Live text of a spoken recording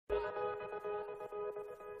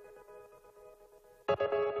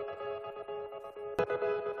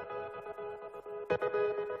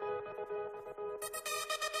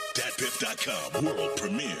Datpiff.com world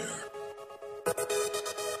premiere.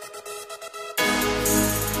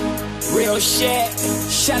 Real shit.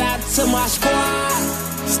 Shout out to my squad.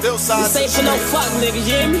 Still size. This ain't for no fuck nigga, you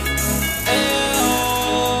hear me?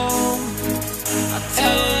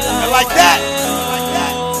 And like that.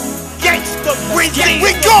 Gangsta, green team,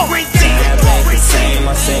 we go. Same,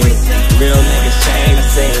 I say. Real niggas change, I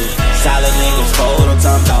say. Solid niggas fold, I'm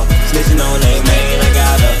talking about snitching on they man. I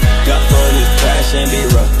got a gut for this crash and be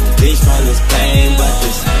rough. Beach from this pain, but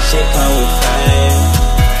this shit come with fame.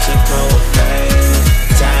 Shit come with fame.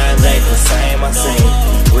 Times ain't the same, I say.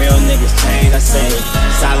 Real niggas change, I say.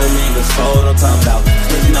 Solid niggas fold, I'm talking about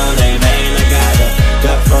snitching on they man. I got a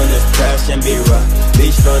gut from this crash and be rough.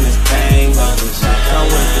 Beach from this pain, but this shit come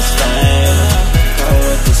with this fame. Come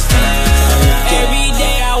with this fame. Every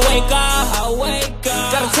day I wake up,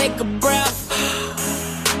 gotta take a breath.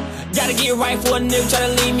 Gotta get right for a nigga try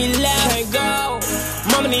to leave me left. Can't go,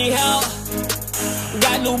 mama need help.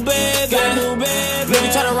 Got new baby,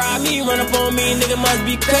 nigga try to rob me, run up on me, nigga must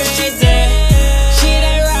be crazy. Shit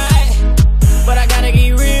ain't right, but I gotta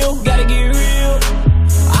get real,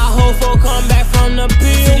 I hope for come back from the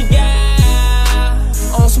pill.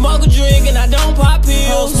 On smoke a drink and I don't pop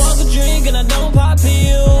pills.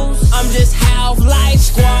 I'm just half life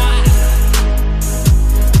squad.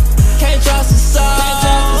 Can't trust a soul.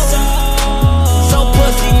 So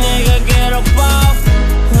pussy nigga get up off.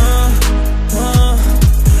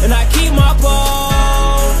 And I keep my pole.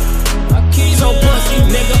 So pussy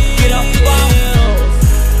nigga get up off.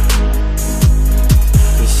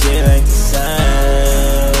 This shit ain't the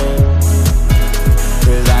same.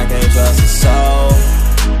 Cause I can't trust a soul.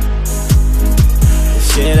 This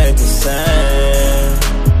shit ain't the same.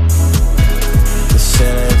 This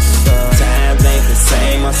shit ain't the same. Times ain't the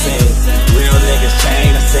same, I say. Real niggas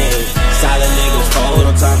change, I say. Solid niggas fold,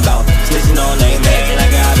 I'm talking about snitching on they man. I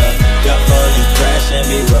got a gut for this crash and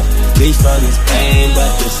be rough. Beach from this pain,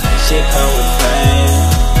 but this shit come with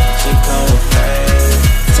fame. Shit come with fame.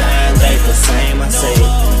 Times ain't the same, I say.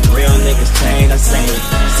 Real niggas change, I say.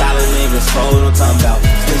 Solid niggas fold, I'm talking about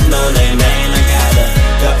snitching on they man. I got a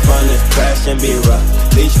gut from this crash and be rough.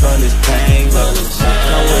 Beach from this pain, but this shit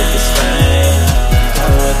come with this fame.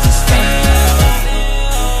 Come with this fame.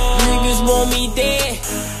 Niggas want me dead,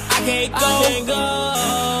 I can't go.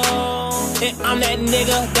 And I'm that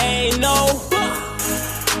nigga they know.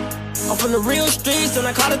 I'm from the real streets and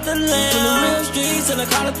I call it the land.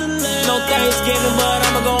 No Thanksgiving, but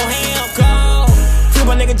I'ma go ham. Go. Free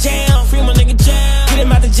my nigga jam. Get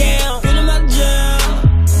him out the jam.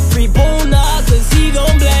 Free Boona, cause he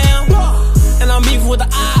gon' blam. And I'm beefing with the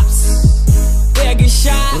ops. They'll get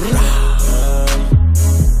shot.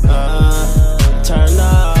 Turn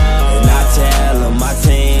up. And I tell them my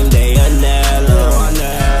team, they a nail em.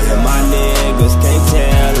 And my niggas can't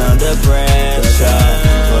tell under pressure.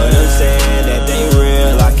 But I'm saying that they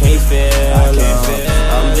real, I can't feel them.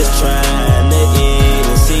 I'm just trying to eat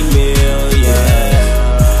and see millions.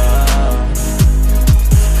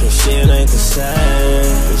 Cause shit ain't the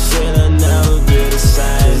same. Cause shit'll never be the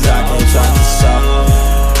same. Cause I can't trust the soul.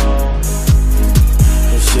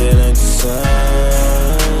 Cause shit ain't the same.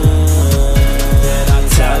 Then I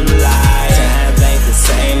tell them lies. Times ain't the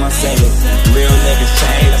same, I say it. Real niggas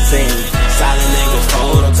change, I say it. Solid niggas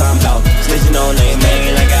fold, I'm talking about snitching on they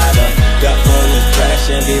man. I got a gut from this crash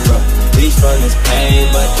and be rough. Beach from this pain,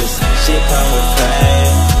 but this shit come with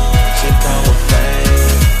fame. Shit come with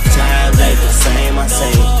fame. Times ain't the same, I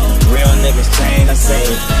say it. Real niggas change, I say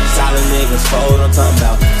it. Solid niggas fold, I'm talking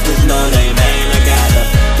about snitching on they man. I got a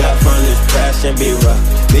gut from this crash and be rough.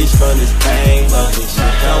 Beach from this pain, but